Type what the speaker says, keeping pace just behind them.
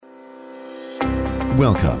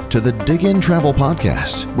Welcome to the Dig In Travel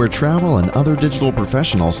Podcast, where travel and other digital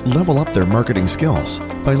professionals level up their marketing skills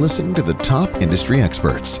by listening to the top industry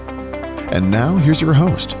experts. And now here's your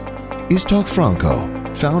host, Istok Franco,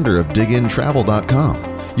 founder of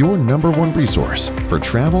digintravel.com, your number one resource for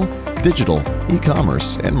travel, digital,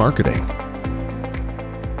 e-commerce, and marketing.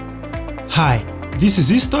 Hi, this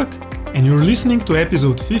is Istok, and you're listening to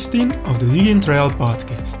episode 15 of the Dig In Travel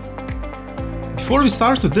Podcast. Before we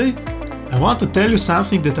start today, I want to tell you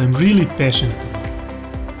something that I'm really passionate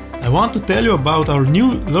about. I want to tell you about our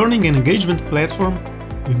new learning and engagement platform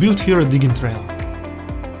we built here at Dig In Travel,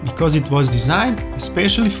 because it was designed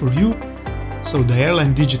especially for you, so the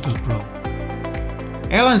Airline Digital Pro.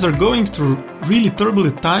 Airlines are going through really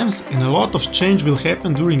turbulent times, and a lot of change will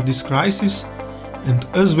happen during this crisis, and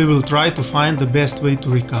us we will try to find the best way to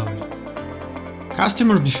recovery.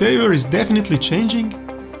 Customer behavior is definitely changing,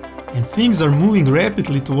 and things are moving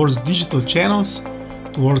rapidly towards digital channels,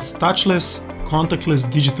 towards touchless, contactless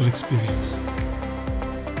digital experience.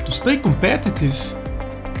 To stay competitive,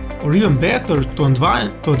 or even better, to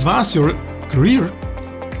advance your career,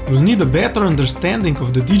 you'll need a better understanding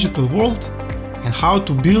of the digital world and how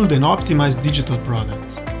to build and optimize digital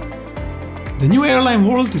products. The new airline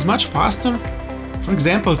world is much faster. For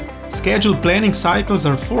example, schedule planning cycles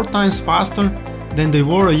are 4 times faster than they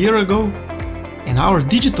were a year ago, and our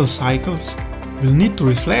digital cycles will need to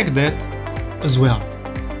reflect that as well.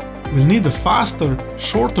 We'll need a faster,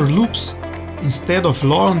 shorter loops instead of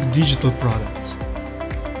long digital products.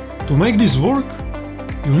 To make this work,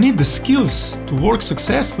 you'll need the skills to work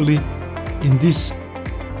successfully in this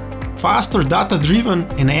faster, data-driven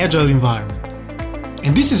and agile environment.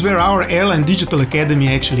 And this is where our Airline Digital Academy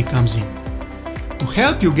actually comes in, to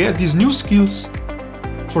help you get these new skills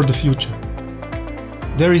for the future.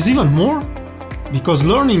 There is even more, because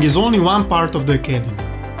learning is only one part of the academy.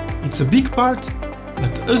 It's a big part,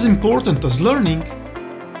 but as important as learning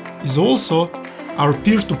is also our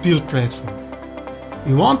peer-to-peer platform.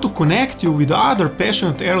 We want to connect you with other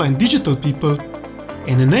passionate airline digital people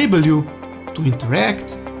and enable you to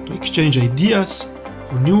interact, to exchange ideas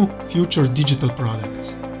for new future digital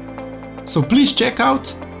products. So please check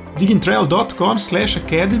out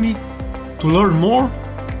digintravel.com/academy to learn more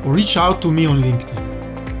or reach out to me on LinkedIn.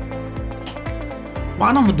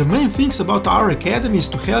 One of the main things about our academy is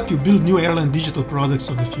to help you build new airline digital products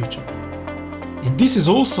of the future. And this is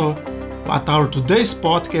also what our today's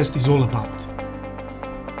podcast is all about.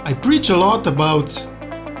 I preach a lot about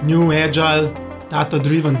new, agile,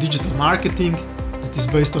 data-driven digital marketing that is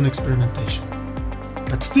based on experimentation.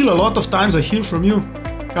 But still a lot of times I hear from you,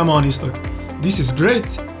 come on Istok, this is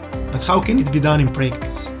great, but how can it be done in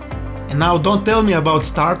practice? And now don't tell me about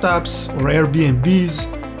startups or Airbnbs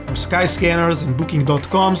or Skyscanners and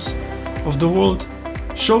Booking.coms of the world.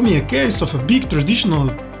 Show me a case of a big traditional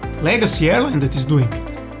legacy airline that is doing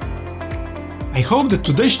it. I hope that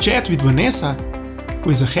today's chat with Vanessa, who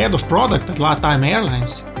is a head of product at LATAM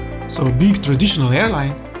Airlines, so a big traditional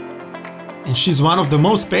airline, and she's one of the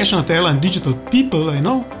most passionate airline digital people I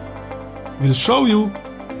know, will show you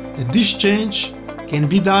that this change can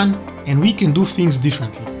be done and we can do things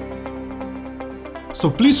differently. So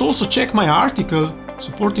please also check my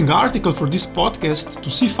supporting article for this podcast to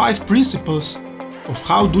see 5 principles of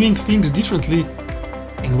how doing things differently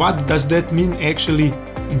and what does that mean actually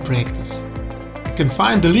in practice. You can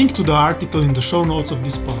find the link to the article in the show notes of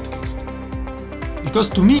this podcast. Because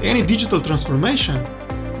to me, any digital transformation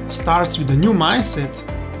starts with a new mindset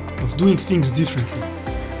of doing things differently.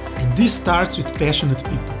 And this starts with passionate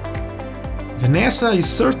people. Vanessa is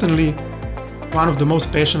certainly one of the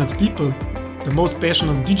most passionate people, the most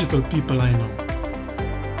passionate digital people I know.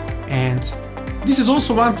 And this is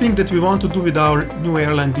also one thing that we want to do with our new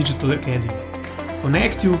Airline Digital Academy.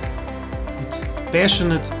 Connect you with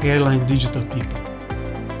passionate airline digital people.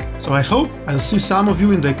 So I hope I'll see some of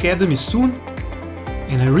you in the Academy soon,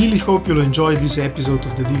 and I really hope you'll enjoy this episode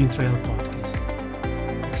of the Dig In Travel Podcast.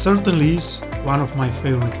 It certainly is one of my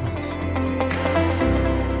favorite ones.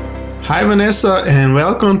 Hi Vanessa, and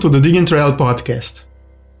welcome to the Dig In Travel Podcast.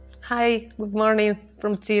 Hi, good morning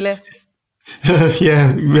from Chile.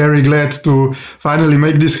 Yeah, very glad to finally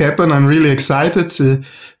make this happen. I'm really excited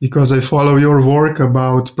because I follow your work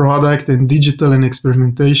about product and digital and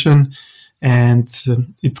experimentation, and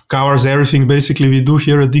it covers everything basically we do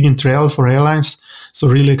here at Dig In Travel for airlines. So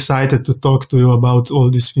really excited to talk to you about all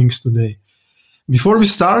these things today. Before we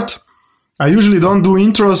start, I usually don't do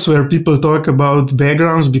intros where people talk about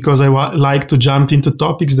backgrounds because I like to jump into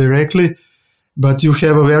topics directly, but you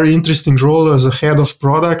have a very interesting role as a head of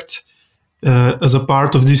product as a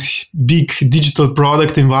part of this big digital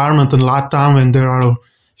product environment in LATAM, and there are,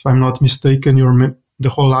 if I'm not mistaken, you're the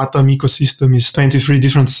whole LATAM ecosystem is 23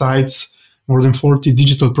 different sites, more than 40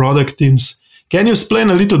 digital product teams. Can you explain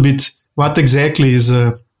a little bit what exactly is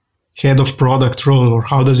a head of product role, or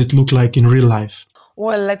how does it look like in real life?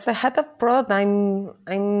 Well, as a head of product, I'm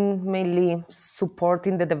mainly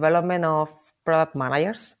supporting the development of product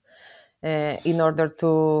managers in order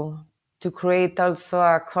to create also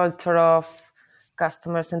a culture of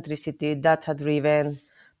customer centricity, data driven,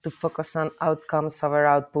 to focus on outcomes over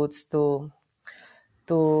outputs,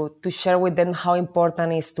 to share with them how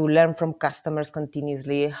important it is to learn from customers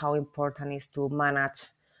continuously, how important it is to manage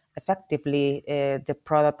effectively the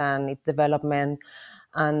product and its development.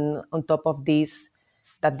 And on top of this,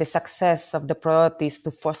 that the success of the product is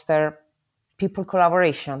to foster people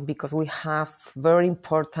collaboration, because we have very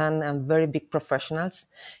important and very big professionals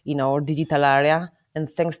in our digital area. And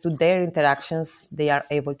thanks to their interactions, they are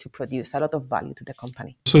able to produce a lot of value to the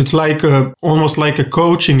company. So it's like almost like a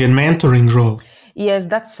coaching and mentoring role. Yes,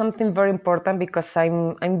 that's something very important, because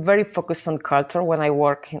I'm very focused on culture when I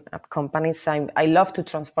work at companies. I love to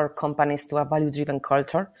transfer companies to a value-driven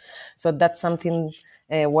culture, so that's something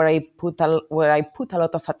where I put a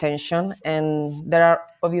lot of attention. And there are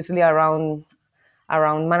obviously around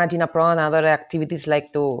managing a product and other activities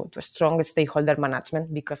like to strong stakeholder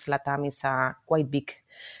management, because LATAM is a quite big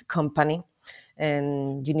company,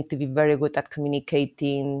 and you need to be very good at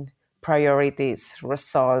communicating priorities,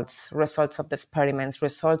 results of the experiments,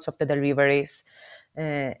 results of the deliveries,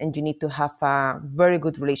 and you need to have a very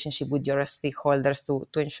good relationship with your stakeholders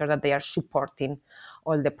to ensure that they are supporting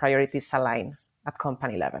all the priorities aligned at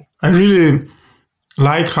company level. I really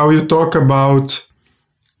like how you talk about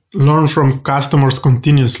learn from customers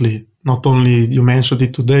continuously. Not only you mentioned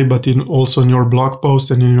it today, but also in your blog post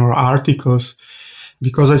and in your articles,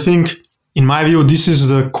 because I think, in my view, this is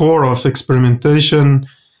the core of experimentation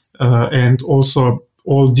and also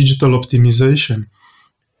all digital optimization.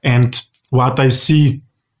 And what I see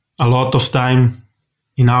a lot of time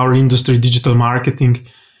in our industry, digital marketing,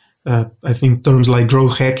 I think terms like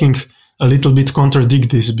growth hacking a little bit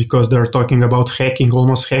contradict this, because they're talking about hacking,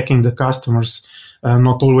 almost hacking the customers,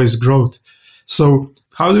 not always growth. So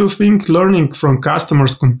how do you think learning from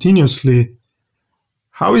customers continuously,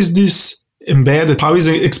 how is this embedded? How is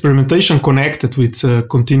experimentation connected with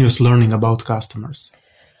continuous learning about customers?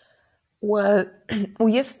 Well,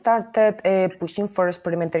 we started pushing for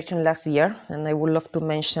experimentation last year, and I would love to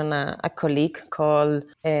mention a colleague called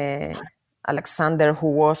Alexander,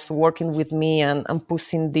 who was working with me and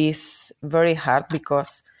pushing this very hard,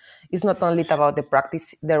 because it's not only about the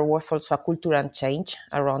practice, there was also a cultural change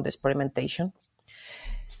around experimentation.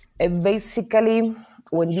 Basically,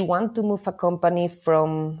 when you want to move a company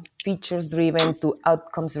from features driven to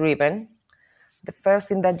outcomes driven, the first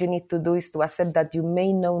thing that you need to do is to accept that you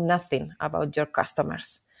may know nothing about your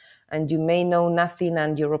customers, and you may know nothing,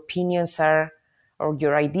 and your opinions are, or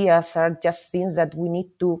your ideas are just things that we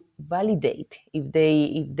need to validate if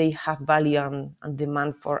they have value and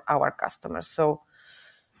demand for our customers. So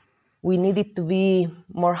we needed to be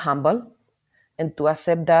more humble and to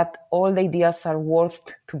accept that all the ideas are worth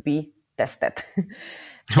to be tested.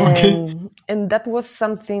 Okay. And that was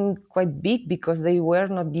something quite big, because they were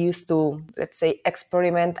not used to, let's say,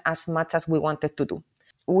 experiment as much as we wanted to do.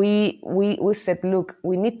 We said, look,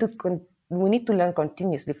 we need to learn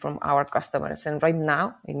continuously from our customers. And right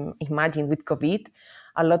now, imagine with COVID,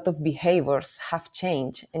 a lot of behaviors have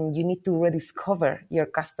changed, and you need to rediscover your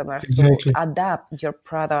customers, Exactly. to adapt your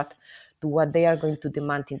product to what they are going to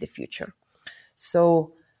demand in the future.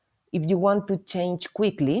 So if you want to change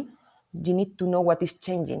quickly, you need to know what is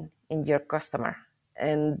changing in your customer.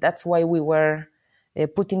 And that's why we were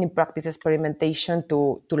putting in practice experimentation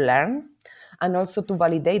to learn, and also to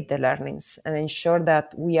validate the learnings and ensure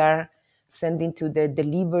that we are sending to the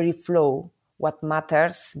delivery flow what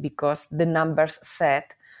matters, because the numbers said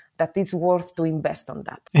that it's worth to invest on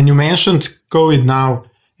that. And you mentioned COVID now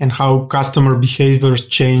and how customer behavior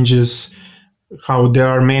changes, how there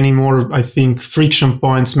are many more, I think, friction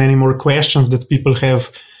points, many more questions that people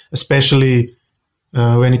have, especially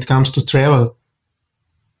when it comes to travel.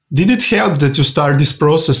 Did it help that you started this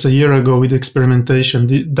process a year ago with experimentation?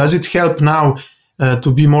 Does it help now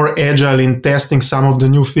to be more agile in testing some of the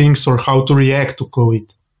new things, or how to react to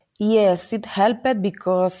COVID? Yes, it helped,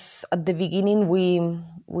 because at the beginning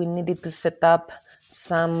we needed to set up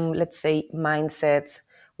some, let's say, mindsets.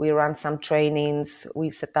 We ran some trainings. We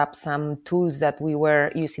set up some tools that we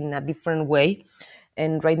were using in a different way.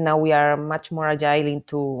 And right now we are much more agile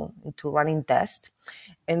into running tests.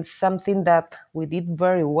 And something that we did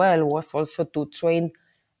very well was also to train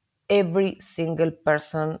every single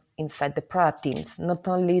person inside the product teams, not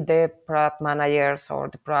only the product managers or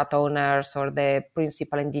the product owners or the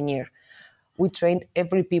principal engineer. We trained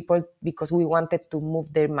every people because we wanted to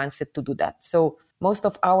move their mindset to do that. So most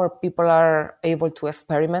of our people are able to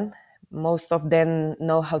experiment. Most of them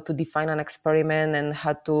know how to define an experiment and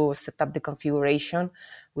how to set up the configuration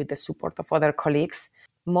with the support of other colleagues.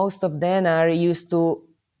 Most of them are used to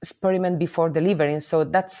experiment before delivering. So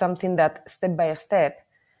that's something that step by step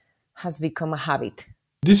has become a habit.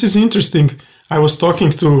 This is interesting. I was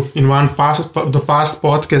talking to in the past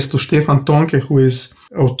podcast to Stefan Tonke, who is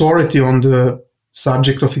authority on the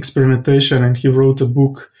subject of experimentation, and he wrote a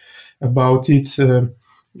book about it,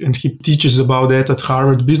 and he teaches about that at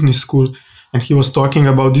Harvard Business School. And he was talking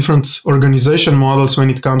about different organization models when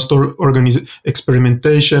it comes to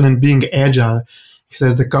experimentation and being agile. He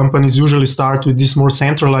says the companies usually start with this more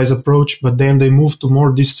centralized approach, but then they move to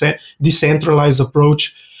more decentralized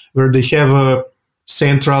approach, where they have a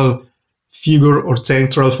central figure or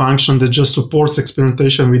central function that just supports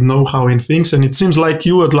experimentation with know-how and things. And it seems like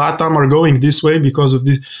you at LATAM are going this way because of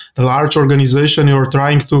the large organization. You're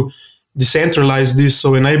trying to decentralize this,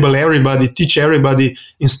 so enable everybody, teach everybody,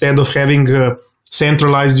 instead of having a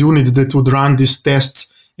centralized unit that would run these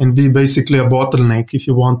tests and be basically a bottleneck if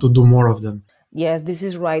you want to do more of them. Yes, this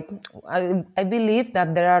is right. I believe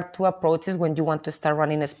that there are two approaches when you want to start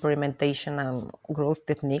running experimentation and growth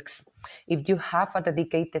techniques. If you have a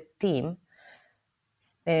dedicated team,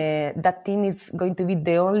 that team is going to be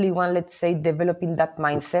the only one, let's say, developing that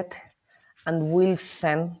mindset and will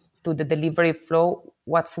send to the delivery flow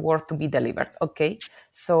what's worth to be delivered. Okay.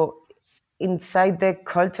 So inside the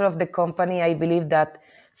culture of the company, I believe that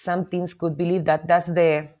some teams could believe that that's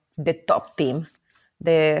the top team,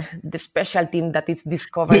 the special team that is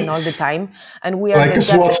discovering all the time, and we It's are like a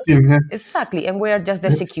SWAT team. Yeah? Exactly, and we are just the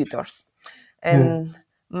executors. And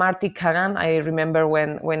Marty Kagan, I remember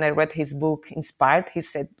when I read his book Inspired, he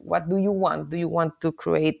said, "What do you want? Do you want to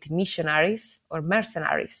create missionaries or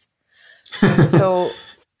mercenaries?" So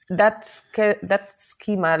that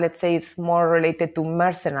schema, let's say, is more related to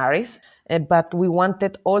mercenaries, but we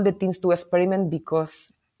wanted all the teams to experiment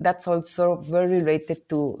because that's also very related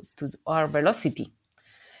to our velocity.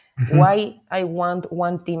 Mm-hmm. Why I want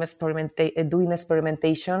one team doing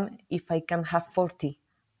experimentation if I can have 40?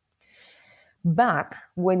 But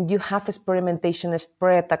when you have experimentation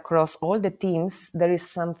spread across all the teams, there is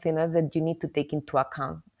something else that you need to take into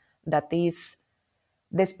account. That is,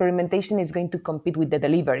 the experimentation is going to compete with the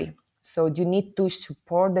delivery. So you need to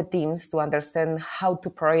support the teams to understand how to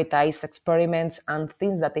prioritize experiments and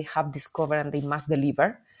things that they have discovered and they must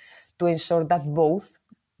deliver, to ensure that both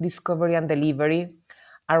discovery and delivery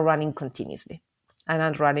are running continuously and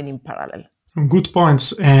are running in parallel. Good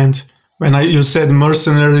points. And when you said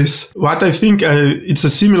mercenaries, what I think it's a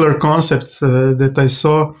similar concept that I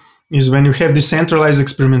saw is when you have the centralized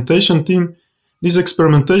experimentation team, this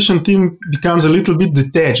experimentation team becomes a little bit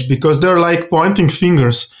detached because they're like pointing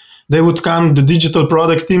fingers. They would come, the digital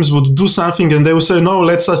product teams would do something and they would say, no,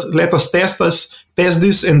 let us test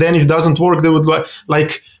this. And then if it doesn't work, they would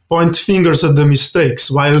like point fingers at the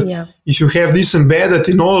mistakes. While if you have this embedded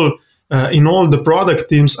in all the product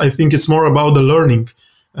teams, I think it's more about the learning.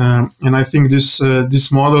 And I think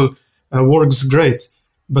this model works great.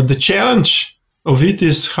 But the challenge of it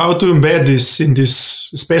is how to embed this,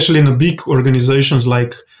 especially in a big organizations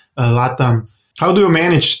like LATAM. How do you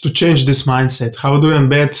manage to change this mindset? How do you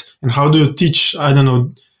embed and how do you teach,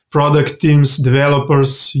 product teams,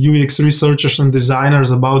 developers, UX researchers and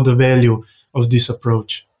designers about the value of this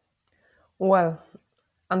approach? Well,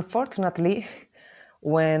 unfortunately,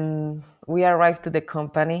 when we arrived to the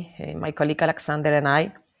company, my colleague Alexander and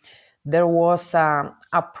I, there was a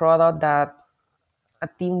product that a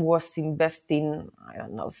team was investing,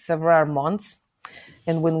 several months.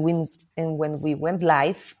 And when we went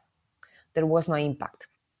live, there was no impact.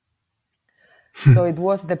 So it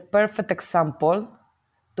was the perfect example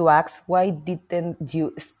to ask, why didn't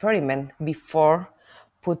you experiment before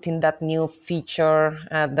putting that new feature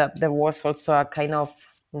that there was also a kind of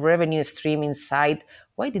revenue stream inside?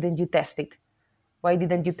 Why didn't you test it? Why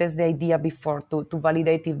didn't you test the idea before to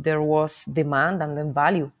validate if there was demand and then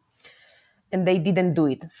value? And they didn't do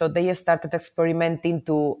it. So they started experimenting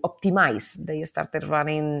to optimize. They started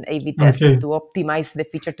running A/B testing to optimize the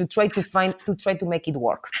feature, to try to make it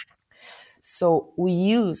work. So we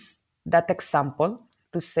use that example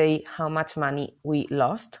to say how much money we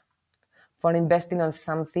lost for investing on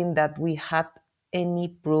something that we had any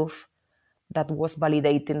proof that was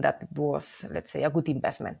validating that it was, let's say, a good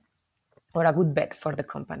investment or a good bet for the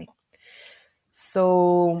company.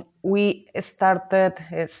 So we started,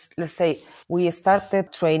 we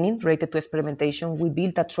started training related to experimentation. We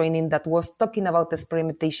built a training that was talking about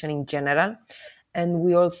experimentation in general. And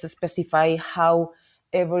we also specify how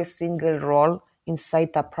every single role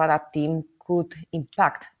inside a product team could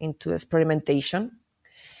impact into experimentation.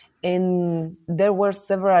 And there were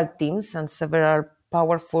several teams and several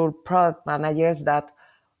powerful product managers that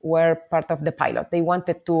were part of the pilot. They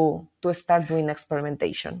wanted to start doing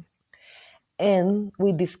experimentation. And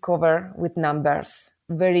we discover with numbers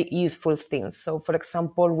very useful things. So, for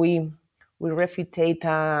example, we refuted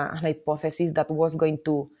an hypothesis that was going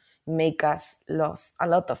to make us lose a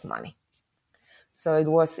lot of money. So it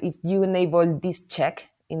was, if you enable this check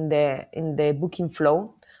in the booking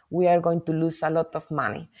flow, we are going to lose a lot of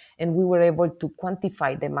money. And we were able to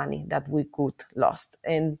quantify the money that we could lost.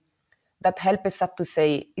 And that helped us up to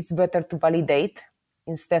say it's better to validate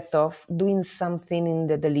instead of doing something in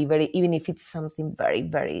the delivery, even if it's something very,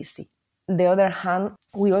 very easy. On the other hand,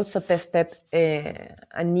 we also tested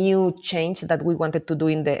a new change that we wanted to do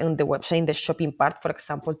in the website, in the shopping part, for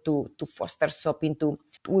example, to foster shopping.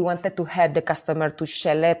 We wanted to help the customer to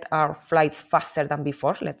select our flights faster than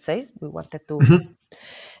before, let's say. We wanted to...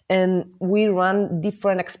 And we run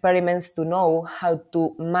different experiments to know how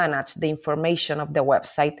to manage the information of the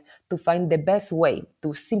website, to find the best way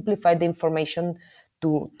to simplify the information,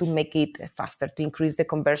 to make it faster, to increase the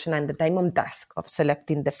conversion and the time on task of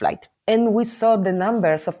selecting the flight. And we saw the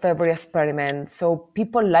numbers of every experiment. So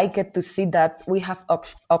people like it to see that we have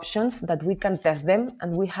options, that we can test them,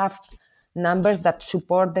 and we have numbers that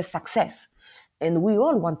support the success. And we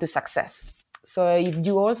all want to success. So if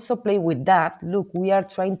you also play with that, look, we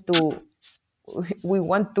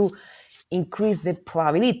want to increase the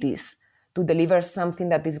probabilities to deliver something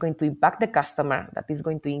that is going to impact the customer, that is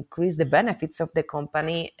going to increase the benefits of the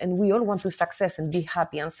company. And we all want to success and be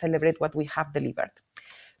happy and celebrate what we have delivered.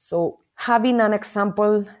 So having an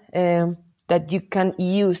example that you can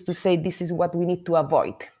use to say, this is what we need to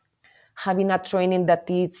avoid. Having a training that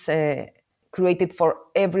is created for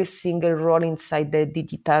every single role inside the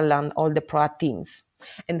digital and all the product teams.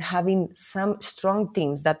 And having some strong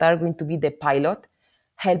teams that are going to be the pilot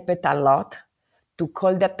help it a lot to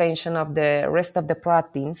call the attention of the rest of the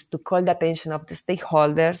product teams, to call the attention of the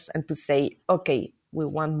stakeholders, and to say, okay, we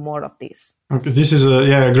want more of this. Okay, this is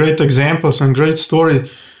a great examples and great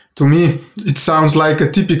story. To me, it sounds like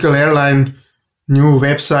a typical airline new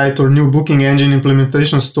website or new booking engine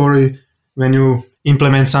implementation story when you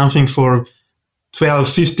implement something for 12,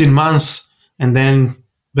 15 months, and then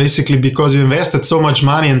basically because you invested so much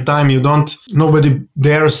money and time, nobody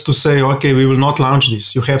dares to say, okay, we will not launch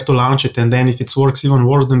this. You have to launch it. And then if it works even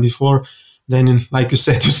worse than before, then like you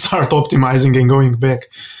said, you start optimizing and going back.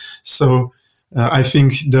 So I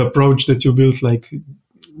think the approach that you built, like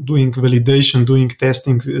doing validation, doing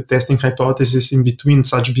testing hypothesis in between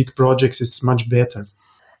such big projects, is much better.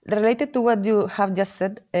 Related to what you have just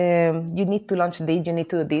said, you need to launch this, you need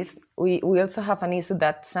to do this. We also have an issue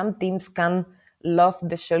that some teams can love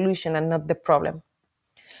the solution and not the problem.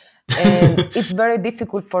 And it's very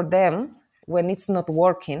difficult for them when it's not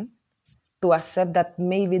working to accept that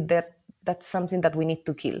maybe that's something that we need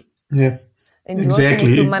to kill. Yeah, and you also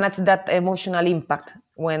need to manage that emotional impact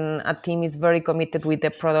when a team is very committed with the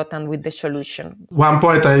product and with the solution. One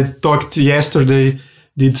point I talked yesterday,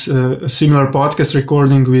 did a similar podcast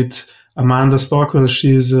recording with Amanda Stockwell. She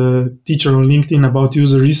is a teacher on LinkedIn about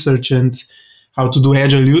user research and how to do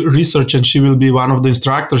agile research. And she will be one of the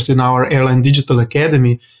instructors in our Airline Digital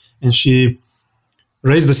Academy. And she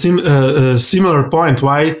raised a similar point,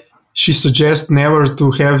 why she suggests never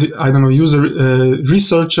to have, user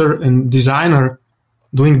researcher and designer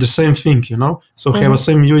doing the same thing, So have a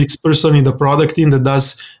same UX person in the product team that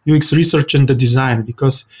does UX research and the design,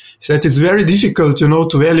 because he said it's very difficult,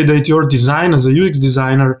 to validate your design as a UX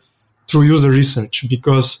designer through user research,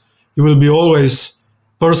 because you will be always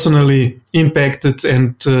personally impacted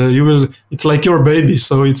and it's like your baby.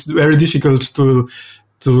 So it's very difficult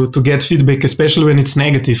to get feedback, especially when it's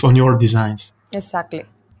negative on your designs. Exactly.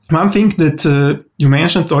 One thing that you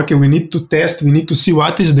mentioned, okay, we need to test, we need to see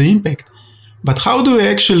what is the impact. But how do you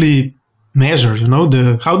actually measure,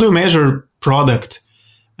 how do you measure product?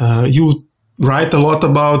 You write a lot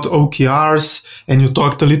about OKRs, and you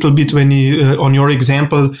talked a little bit on your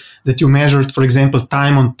example that you measured, for example,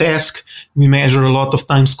 time on task. We measure a lot of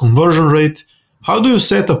times conversion rate. How do you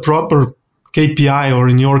set a proper KPI, or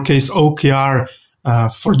in your case, OKR,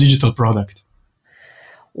 for digital product?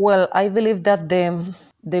 Well, I believe that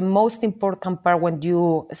the most important part when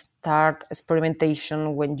you start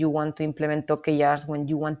experimentation, when you want to implement OKRs, when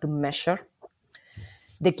you want to measure,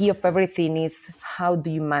 The key of everything is how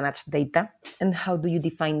do you manage data and how do you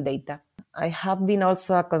define data. I have been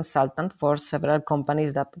also a consultant for several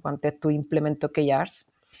companies that wanted to implement OKRs.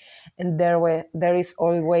 And there is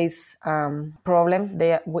always problem.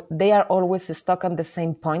 They are always stuck on the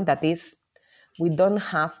same point, that is, we don't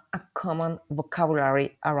have a common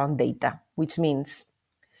vocabulary around data, which means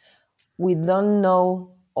we don't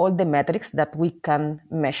know all the metrics that we can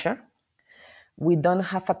measure. We don't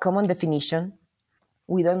have a common definition.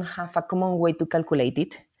 We don't have a common way to calculate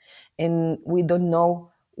it. And we don't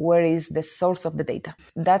know where is the source of the data.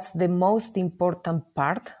 That's the most important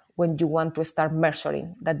part when you want to start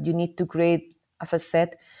measuring, that you need to create, as I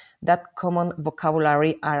said, that common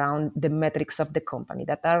vocabulary around the metrics of the company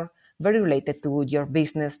that are very related to your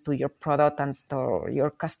business, to your product, and to your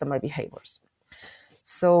customer behaviors.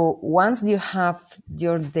 So once you have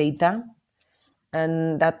your data,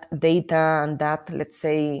 and that data and that, let's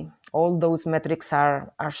say, all those metrics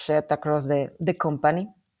are shared across the company,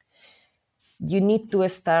 you need to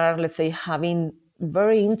start, let's say, having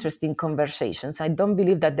very interesting conversations. I don't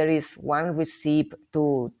believe that there is one recipe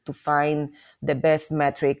to find the best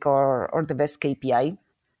metric or the best KPI.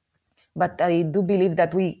 But I do believe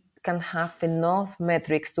that we can have enough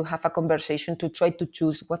metrics to have a conversation to try to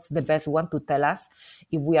choose what's the best one to tell us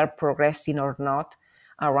if we are progressing or not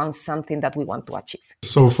around something that we want to achieve.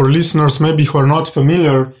 So for listeners maybe who are not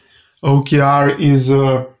familiar, OKR is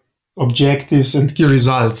Objectives and Key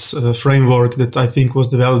Results framework that I think was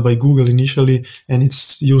developed by Google initially, and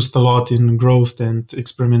it's used a lot in growth and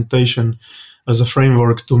experimentation as a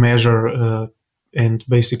framework to measure and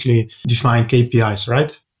basically define KPIs,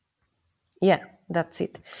 right? Yeah, that's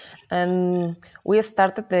it. And we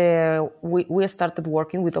started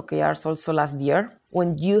working with OKRs also last year.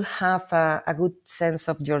 When you have a good sense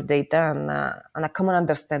of your data and a common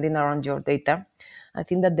understanding around your data, I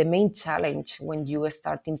think that the main challenge when you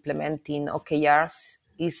start implementing OKRs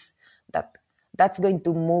is that that's going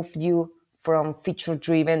to move you from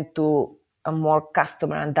feature-driven to a more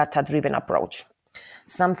customer and data-driven approach.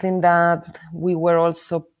 Something that we were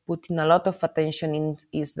also putting a lot of attention in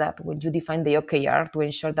is that when you define the OKR, to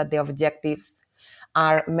ensure that the objectives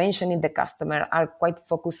are mentioning the customer, are quite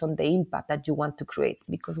focused on the impact that you want to create.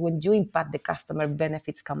 Because when you impact the customer,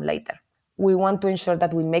 benefits come later. We want to ensure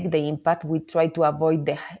that we make the impact. We try to avoid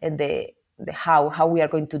the how we are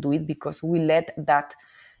going to do it, because we let that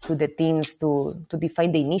to the teams to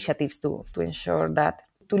define the initiatives to ensure that,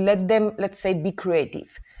 to let them, let's say, be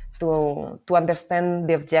creative, to understand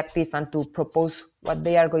the objective and to propose what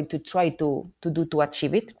they are going to try to do to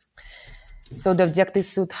achieve it. So the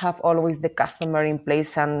objectives should have always the customer in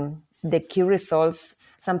place, and the key results,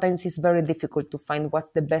 sometimes it's very difficult to find what's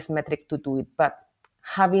the best metric to do it. But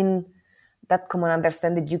having that common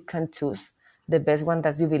understanding, you can choose the best one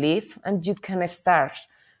that you believe, and you can start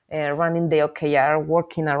running the OKR,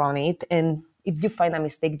 working around it. And if you find a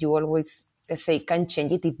mistake, you always, let's say, can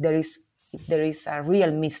change it if there is a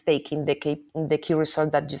real mistake in the key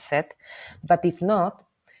result that you set. But if not,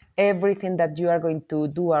 everything that you are going to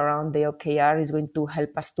do around the OKR is going to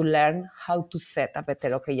help us to learn how to set a better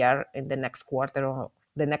OKR in the next quarter or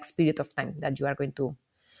the next period of time that you are going to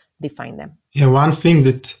define them. Yeah, one thing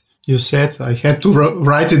that you said, I had to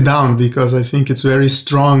write it down because I think it's very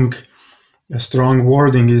strong. A strong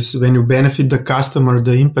wording is, when you benefit the customer,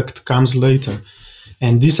 the impact comes later.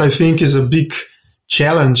 And this, I think, is a big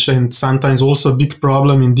challenge and sometimes also a big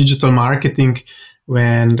problem in digital marketing,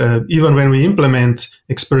 when even when we implement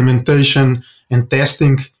experimentation and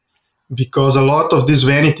testing, because a lot of this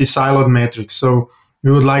vanity siloed metrics. So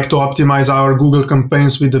we would like to optimize our Google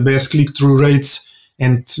campaigns with the best click-through rates,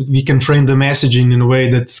 and we can frame the messaging in a way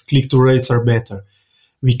that click-through rates are better.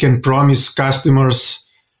 We can promise customers,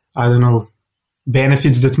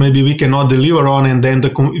 benefits that maybe we cannot deliver on, and then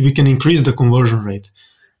we can increase the conversion rate.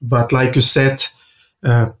 But like you said,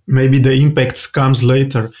 maybe the impact comes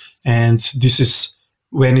later. And this is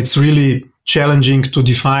when it's really challenging to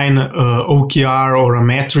define OKR or a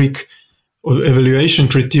metric or evaluation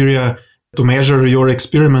criteria to measure your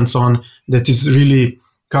experiments on that is really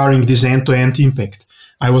carrying this end-to-end impact.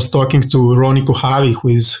 I was talking to Ronnie Kohavi, who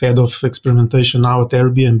is head of experimentation now at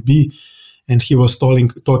Airbnb, and he was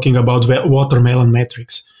talking about watermelon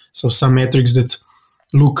metrics. So some metrics that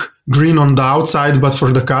look green on the outside, but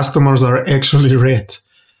for the customers are actually red.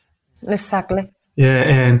 Exactly. Yeah,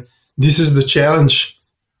 and this is the challenge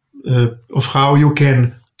of how you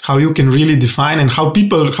can really define and how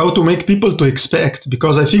to make people to expect.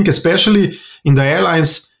 Because I think especially in the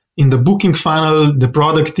airlines, in the booking funnel, the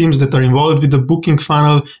product teams that are involved with the booking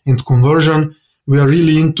funnel and conversion, we are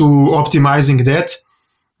really into optimizing that.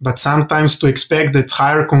 but sometimes to expect that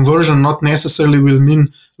higher conversion not necessarily will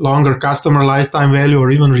mean longer customer lifetime value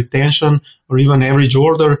or even retention or even average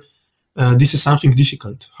order. This is something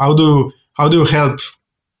difficult. How do you help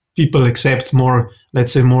people accept more,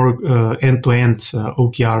 let's say, more end-to-end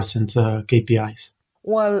OKRs and KPIs?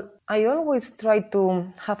 Well, I always try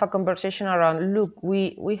to have a conversation around, look,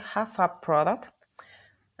 we have a product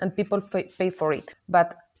and people pay for it.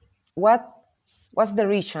 But what's the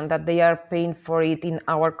reason that they are paying for it in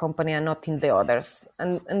our company and not in the others?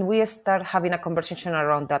 And we start having a conversation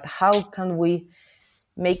around that. How can we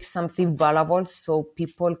make something valuable so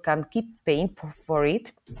people can keep paying for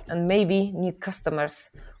it, and maybe new customers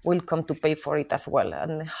will come to pay for it as well?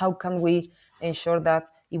 And how can we ensure that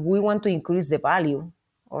if we want to increase the value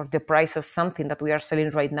or the price of something that we are selling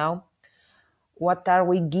right now, what are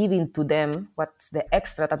we giving to them? What's the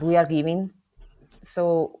extra that we are giving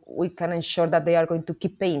so we can ensure that they are going to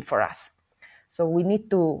keep paying for us? So we need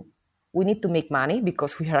to make money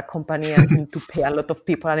because we are a company and need to pay a lot of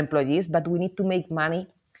people and employees, but we need to make money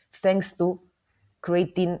thanks to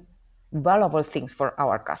creating valuable things for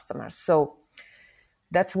our customers. So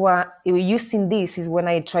that's why using this is when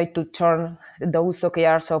I try to turn those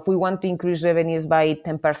OKRs. So if we want to increase revenues by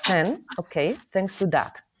 10%, okay, thanks to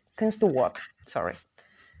that. Thanks to what? Sorry.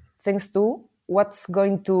 Thanks to what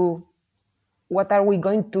are we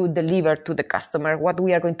going to deliver to the customer, what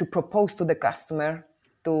we are going to propose to the customer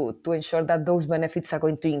to ensure that those benefits are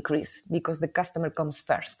going to increase, because the customer comes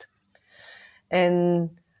first. And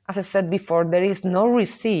as I said before, there is no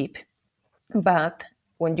receipt, but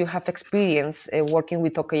when you have experience working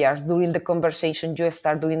with OKRs, during the conversation, you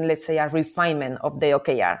start doing, let's say, a refinement of the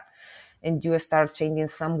OKR, and you start changing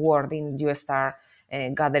some wording, you start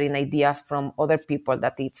gathering ideas from other people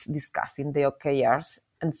that it's discussing the OKRs.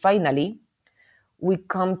 And finally, we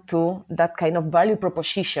come to that kind of value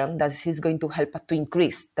proposition that is going to help us to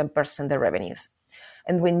increase 10% the revenues.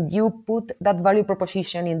 And when you put that value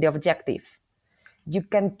proposition in the objective, you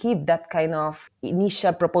can keep that kind of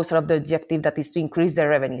initial proposal of the objective that is to increase the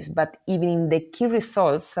revenues. But even in the key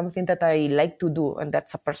results, something that I like to do, and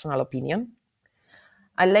that's a personal opinion,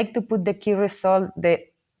 I like to put the key result,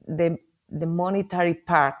 the monetary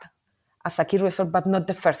part as a key result, but not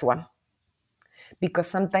the first one. Because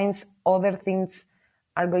sometimes other things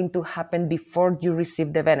are going to happen before you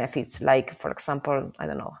receive the benefits. Like, for example, I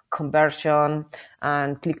don't know, conversion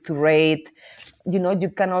and click-through rate.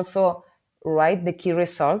 You can also write the key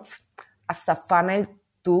results as a funnel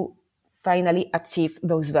to finally achieve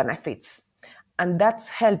those benefits. And that's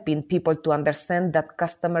helping people to understand that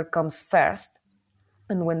customer comes first.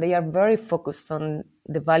 And when they are very focused on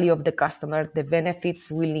the value of the customer, the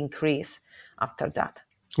benefits will increase after that.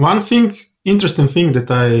 One interesting thing that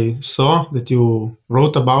I saw that you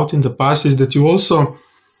wrote about in the past is that you also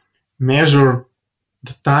measure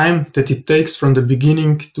the time that it takes from the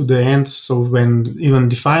beginning to the end. So when even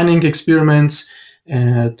defining experiments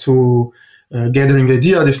to gathering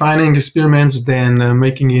idea, defining experiments, then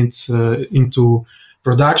making it into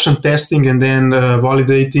production testing, and then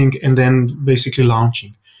validating, and then basically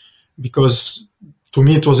launching. Because to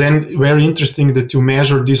me it was very interesting that you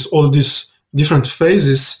measure all these different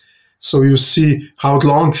phases, so you see how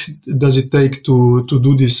long does it take to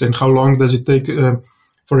do this, and how long does it take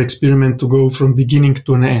for experiment to go from beginning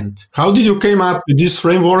to an end. How did you came up with this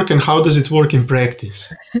framework, and how does it work in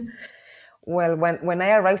practice? Well, when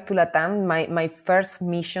I arrived to LATAM, my first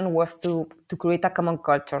mission was to create a common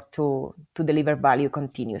culture to deliver value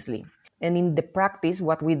continuously. And in the practice,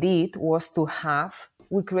 what we did was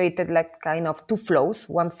we created like kind of two flows,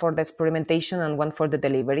 one for the experimentation and one for the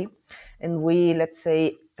delivery. And we, let's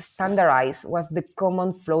say, standardize what's the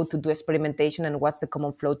common flow to do experimentation and what's the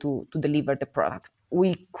common flow to deliver the product.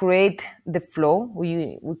 We create the flow.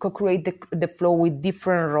 We co-create the flow with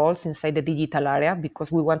different roles inside the digital area,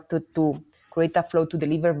 because we wanted to create a flow to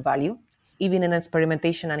deliver value, even in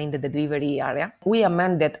experimentation and in the delivery area. We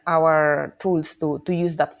amended our tools to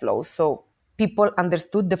use that flow. So people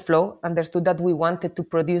understood the flow, understood that we wanted to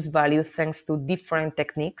produce value thanks to different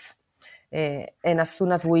techniques. And as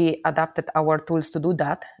soon as we adapted our tools to do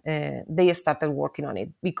that, they started working on it,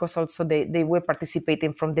 because also they were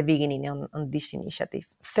participating from the beginning on this initiative.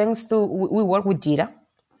 Thanks to, we work with Jira,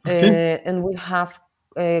 Okay. and we have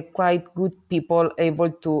quite good people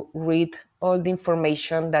able to read all the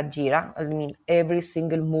information that Jira, every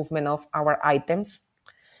single movement of our items,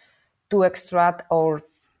 to extract our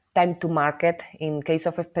time to market. In case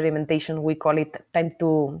of experimentation, we call it time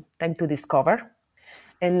to discover.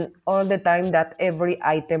 And all the time that every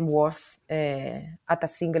item was at a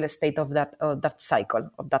single state of that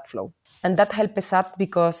cycle, of that flow. And that helps us out,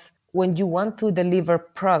 because when you want to deliver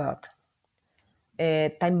product,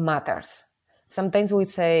 time matters. Sometimes we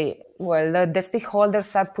say, well, the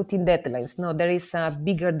stakeholders are putting deadlines. No, there is a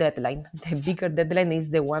bigger deadline. The bigger deadline is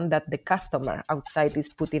the one that the customer outside is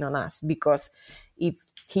putting on us, because if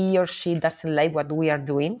he or she doesn't like what we are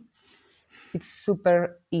doing, it's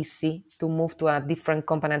super easy to move to a different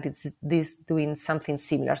company and it's this doing something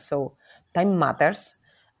similar. So time matters,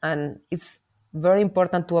 and it's very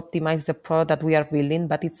important to optimize the product that we are building,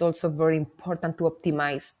 but it's also very important to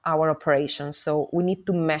optimize our operations. So we need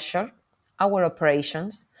to measure our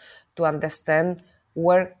operations to understand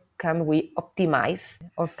where can we optimize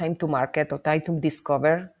our time to market or time to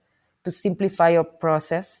discover, to simplify our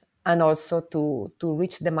process, and also to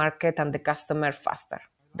reach the market and the customer faster.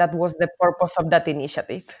 That was the purpose of that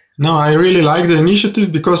initiative. No, I really like the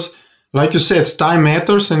initiative because, like you said, time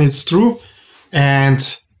matters and it's true. And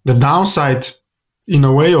the downside, in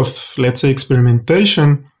a way of, let's say,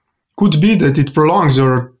 experimentation, could be that it prolongs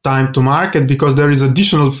your time to market because there is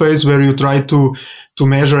additional phase where you try to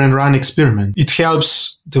measure and run experiment. It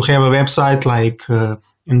helps to have a website like a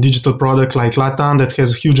digital product like LATAM that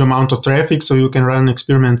has a huge amount of traffic, so you can run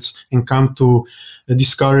experiments and come to a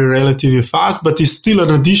discovery relatively fast, but it's still an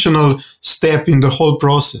additional step in the whole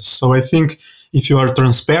process. So I think if you are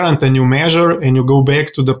transparent and you measure and you go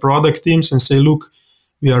back to the product teams and say, look,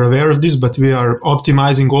 we are aware of this, but we are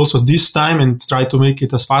optimizing also this time and try to make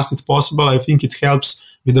it as fast as possible, I think it helps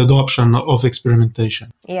with adoption of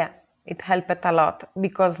experimentation. Yeah, it helped a lot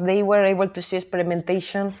because they were able to see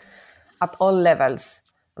experimentation at all levels.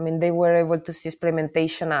 I mean, they were able to see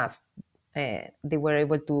experimentation as they were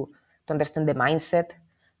able to understand the mindset,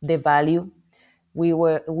 the value.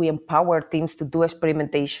 We empowered teams to do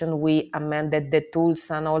experimentation. We amended the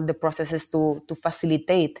tools and all the processes to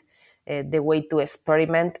facilitate the way to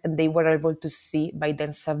experiment, and they were able to see by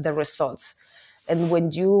themselves the results. And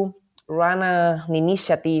when you run an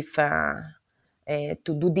initiative to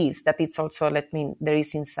do this, that is also, there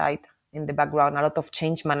is inside in the background a lot of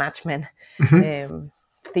change management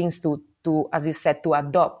things to, as you said, to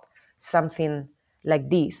adopt something like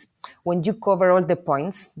this. When you cover all the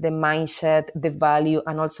points, the mindset, the value,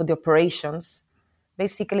 and also the operations,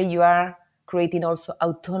 basically you are creating also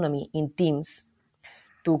autonomy in teams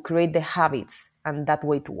to create the habits and that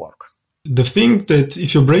way to work. The thing that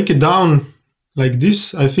if you break it down like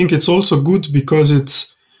this, I think it's also good because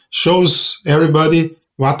it shows everybody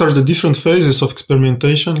what are the different phases of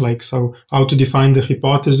experimentation, like so how to define the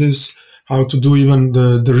hypothesis, how to do even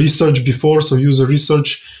the research before, so user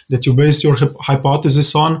research that you base your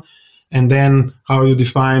hypothesis on, and then how you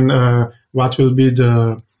define what will be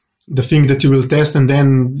the thing that you will test, and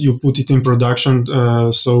then you put it in production,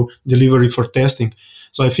 so delivery for testing.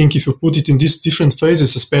 So I think if you put it in these different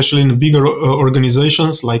phases, especially in bigger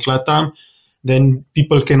organizations like LATAM, then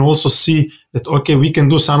people can also see that, okay, we can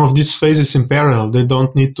do some of these phases in parallel. They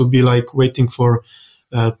don't need to be like waiting for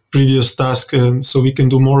previous task. So we can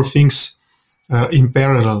do more things in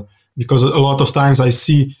parallel, because a lot of times I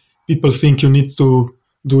see people think you need to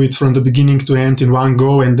do it from the beginning to end in one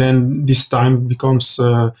go, and then this time becomes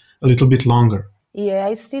a little bit longer. Yeah,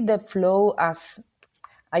 I see the flow as,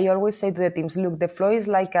 I always say to the teams, look, the flow is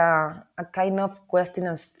like a kind of question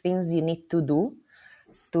and things you need to do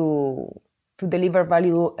to deliver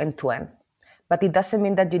value end to end. But it doesn't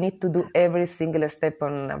mean that you need to do every single step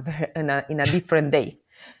in a different day.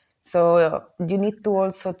 So you need to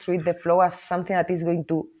also treat the flow as something that is going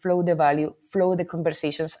to flow the value, flow the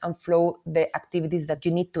conversations, and flow the activities that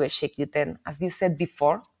you need to execute. And as you said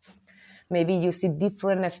before, maybe you see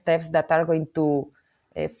different steps that are going to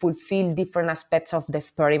fulfill different aspects of the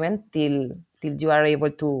experiment till you are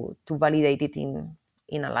able to validate it in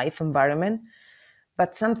a live environment.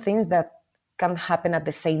 But some things that can happen at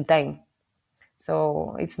the same time.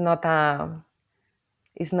 So it's not a,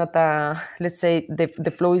 let's say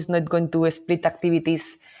the flow is not going to split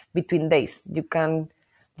activities between days. You can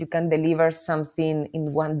deliver something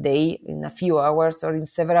in one day, in a few hours, or in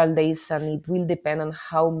several days, and it will depend on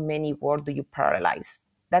how many work do you parallelize.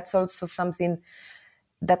 That's also something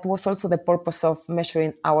that was also the purpose of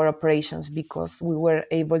measuring our operations, because we were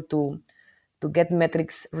able to get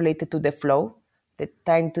metrics related to the flow, the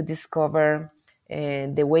time to discover,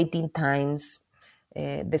 the waiting times,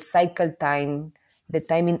 the cycle time, the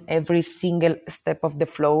time in every single step of the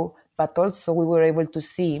flow, but also we were able to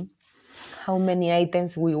see how many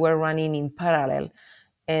items we were running in parallel.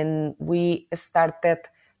 And we started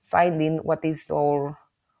finding what is our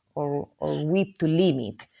width to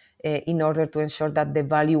limit in order to ensure that the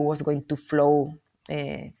value was going to flow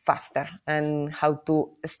faster, and how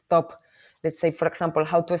to stop, let's say, for example,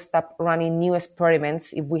 how to stop running new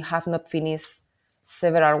experiments if we have not finished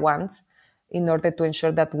several ones, in order to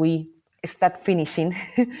ensure that we start finishing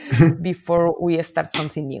before we start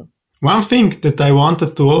something new. One thing that I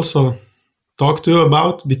wanted to also talk to you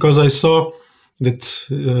about, because I saw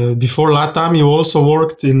that before LATAM you also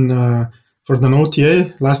worked in for the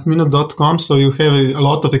OTA, lastminute.com, so you have a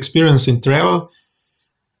lot of experience in travel.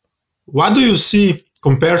 What do you see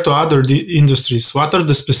compared to other industries? What are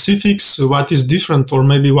the specifics? What is different, or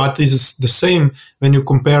maybe what is the same when you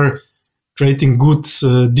compare creating good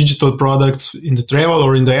digital products in the travel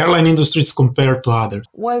or in the airline industries compared to others?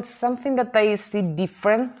 Well, something that I see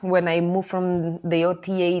different when I moved from the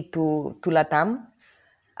OTA to LATAM,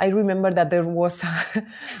 I remember that there was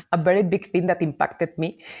a very big thing that impacted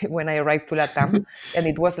me when I arrived to LATAM. And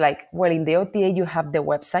it was like, well, in the OTA, you have the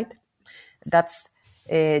website. That's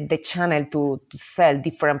the channel to sell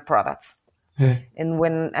different products. Yeah. And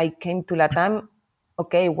when I came to LATAM,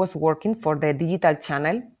 okay, I was working for the digital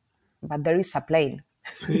channel, but there is a plane.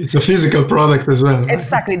 It's a physical product as well.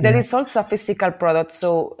 Exactly. There is also a physical product.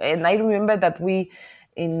 So, and I remember that we,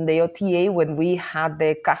 in the OTA, when we had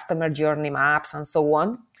the customer journey maps and so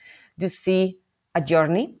on, you see a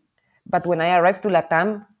journey. But when I arrived to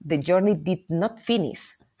LATAM, the journey did not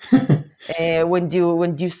finish. When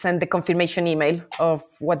you send the confirmation email of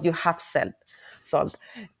what you have sold,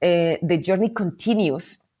 the journey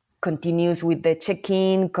continues with the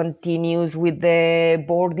check-in, continues with the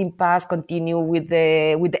boarding pass, continue with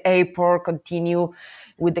the airport, continue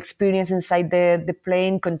with the experience inside the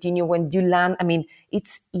plane, continue when you land. I mean,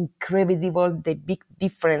 it's incredible, the big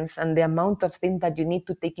difference and the amount of things that you need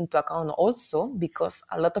to take into account also, because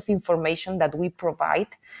a lot of information that we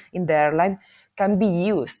provide in the airline can be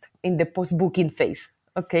used in the post-booking phase,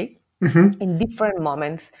 okay? Mm-hmm. In different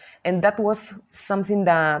moments. And that was something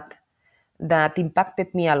that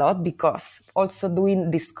impacted me a lot, because also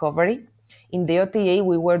doing discovery. In the OTA,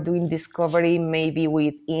 we were doing discovery maybe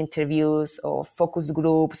with interviews or focus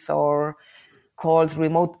groups or calls,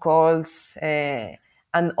 remote calls,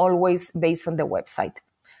 and always based on the website.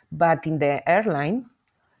 But in the airline,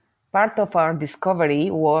 part of our discovery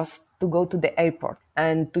was to go to the airport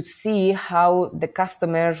and to see how the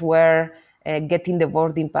customers were getting the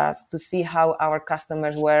boarding pass, to see how our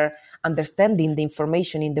customers were understanding the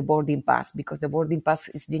information in the boarding pass, because the boarding pass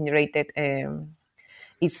is generated,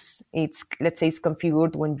 it's let's say it's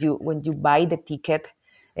configured when you buy the ticket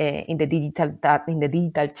in the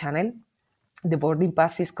digital channel. The boarding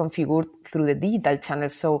pass is configured through the digital channel.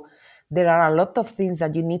 So there are a lot of things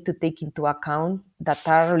that you need to take into account that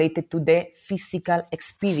are related to the physical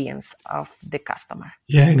experience of the customer.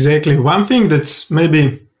 Yeah, exactly. One thing that's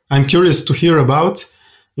maybe I'm curious to hear about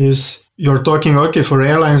is you're talking, okay, for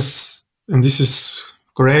airlines, and this is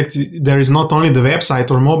correct, there is not only the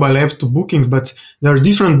website or mobile app to booking, but there are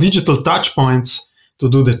different digital touch points to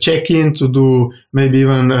do the check-in, to do maybe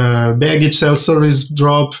even baggage self-service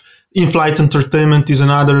drop. In-flight entertainment is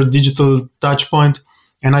another digital touch point.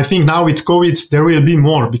 And I think now with COVID, there will be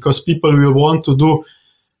more, because people will want to do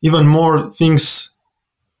even more things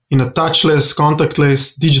in a touchless,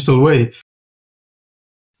 contactless, digital way.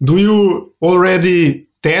 Do you already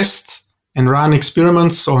test and run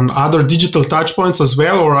experiments on other digital touchpoints as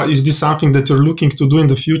well, or is this something that you're looking to do in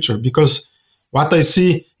the future? Because what I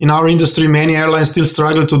see in our industry, many airlines still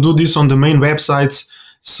struggle to do this on the main websites,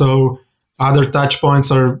 so other touchpoints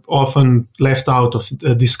are often left out of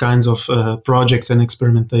these kinds of projects and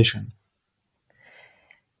experimentation.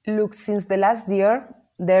 Look, since the last year,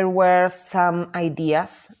 there were some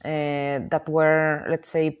ideas that were, let's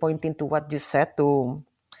say, pointing to what you said, to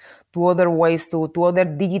other ways, to other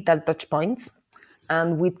digital touch points.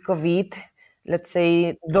 And with COVID, let's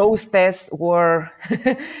say those tests were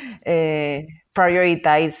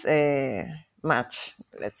prioritized much,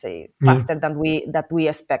 let's say, faster than we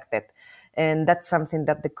expected. And that's something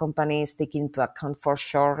that the company is taking into account for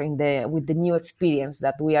sure with the new experience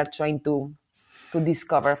that we are trying to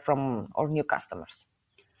discover from our new customers.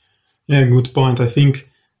 Yeah, good point. I think,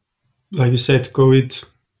 like you said, COVID,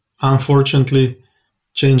 unfortunately,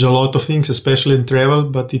 change a lot of things, especially in travel,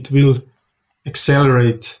 but it will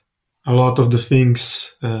accelerate a lot of the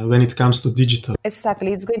things when it comes to digital.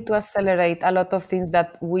 Exactly. It's going to accelerate a lot of things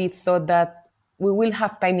that we thought that we will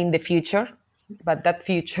have time in the future, but that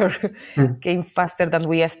future came faster than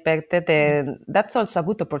we expected. And that's also a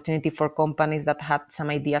good opportunity for companies that had some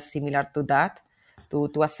ideas similar to that, to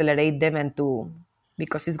accelerate them and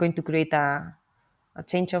because it's going to create a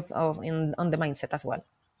change on the mindset as well.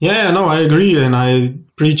 Yeah, no, I agree. And I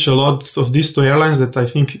preach a lot of this to airlines, that I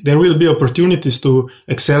think there will be opportunities to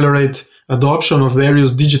accelerate adoption of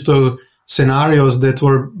various digital scenarios that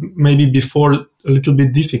were maybe before a little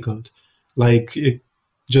bit difficult. Like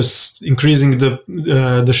just increasing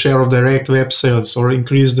the share of direct web sales, or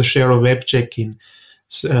increase the share of web check-in,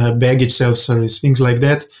 baggage self-service, things like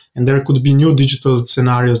that. And there could be new digital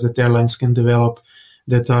scenarios that airlines can develop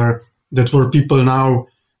that were people now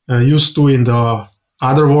used to in the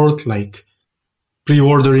other world, like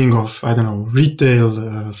pre-ordering of, I don't know,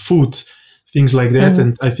 retail, food, things like that.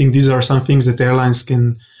 And I think these are some things that airlines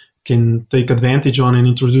can take advantage on and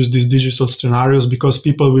introduce these digital scenarios, because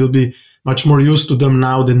people will be much more used to them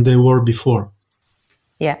now than they were before.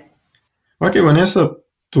 Yeah. Okay, Vanessa,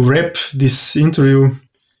 to wrap this interview,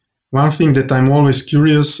 one thing that I'm always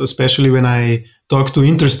curious, especially when I talk to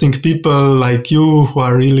interesting people like you who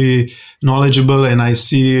are really knowledgeable and I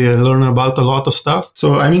learn about a lot of stuff.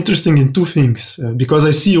 So I'm interested in two things, because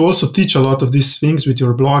I see you also teach a lot of these things with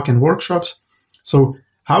your blog and workshops. So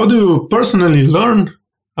how do you personally learn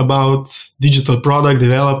about digital product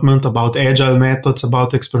development, about agile methods,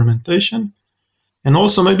 about experimentation? And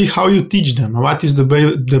also maybe how you teach them. What is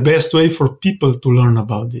the best way for people to learn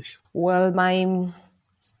about this? Well,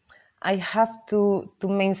 I have two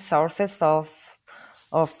main sources of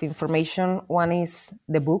information. One is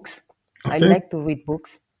the books. Okay. I like to read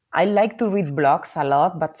books. I like to read blogs a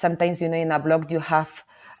lot, but sometimes, in a blog you have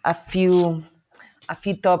a few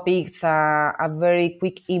topics, a very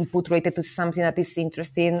quick input related to something that is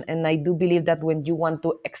interesting. And I do believe that when you want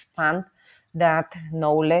to expand that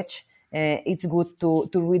knowledge, it's good to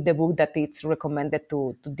read the book that it's recommended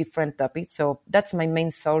to different topics. So that's my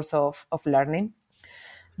main source of learning.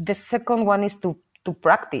 The second one is to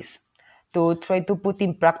practice, to try to put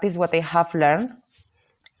in practice what I have learned.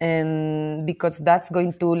 And because that's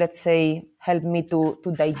going to, let's say, help me to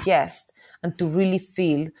digest and to really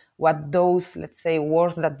feel what those, let's say,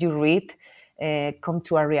 words that you read come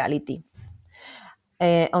to a reality.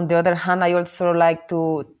 On the other hand, I also like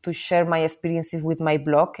to share my experiences with my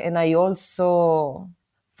blog. And I also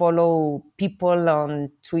follow people on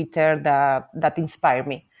Twitter that inspire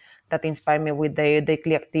me. That inspire me with their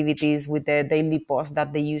daily activities, with the daily posts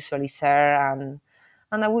that they usually share.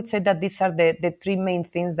 And I would say that these are the three main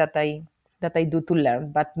things that I do to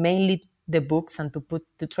learn, but mainly the books, and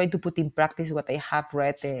to try to put in practice what I have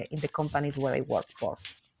read in the companies where I work for.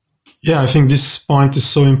 Yeah, I think this point is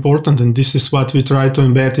so important, and this is what we try to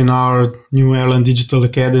embed in our new Airline Digital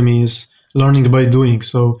Academy, is learning by doing.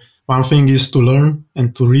 So one thing is to learn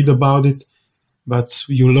and to read about it, but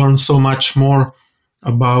you learn so much more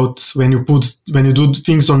about when you do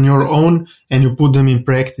things on your own and you put them in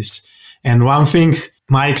practice. And one thing,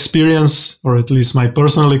 my experience, or at least my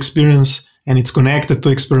personal experience, and it's connected to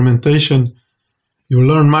experimentation, you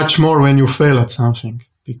learn much more when you fail at something,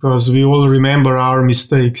 because we all remember our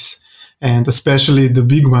mistakes, and especially the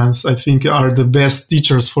big ones, I think, are the best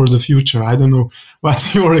teachers for the future. I don't know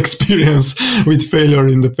what's your experience with failure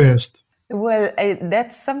in the past. Well,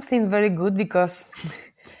 that's something very good, because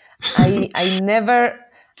I never,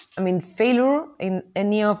 failure in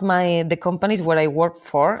any of the companies where I work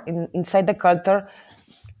for, inside the culture,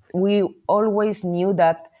 we always knew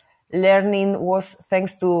that learning was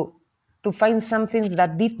thanks to find something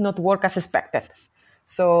that did not work as expected.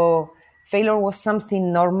 So failure was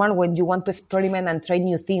something normal when you want to experiment and try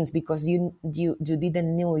new things, because you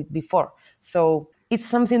didn't know it before. So it's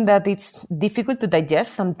something that it's difficult to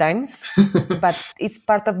digest sometimes, but it's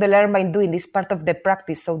part of the learn by doing. It's part of the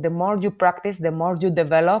practice. So the more you practice, the more you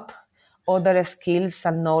develop other skills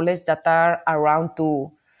and knowledge that are around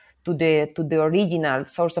to the original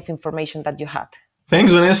source of information that you had.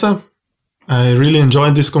 Thanks, Vanessa. I really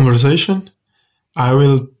enjoyed this conversation. I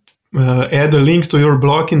will add a link to your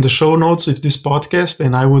blog in the show notes with this podcast,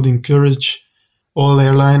 and I would encourage all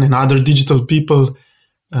airline and other digital people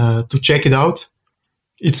to check it out.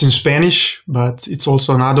 It's in Spanish, but it's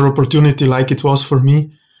also another opportunity, like it was for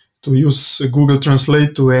me, to use Google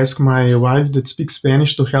Translate to ask my wife that speaks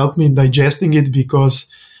Spanish to help me digesting it, because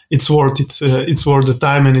it's worth it. It's worth the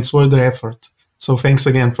time and it's worth the effort. So thanks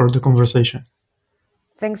again for the conversation.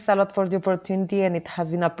 Thanks a lot for the opportunity, and it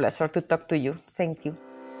has been a pleasure to talk to you. Thank you.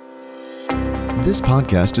 This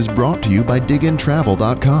podcast is brought to you by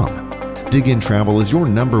digintravel.com. Digin Travel is your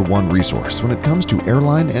 #1 resource when it comes to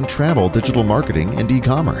airline and travel digital marketing and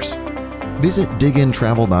e-commerce. Visit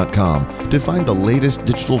digintravel.com to find the latest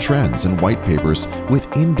digital trends and white papers with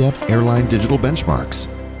in-depth airline digital benchmarks.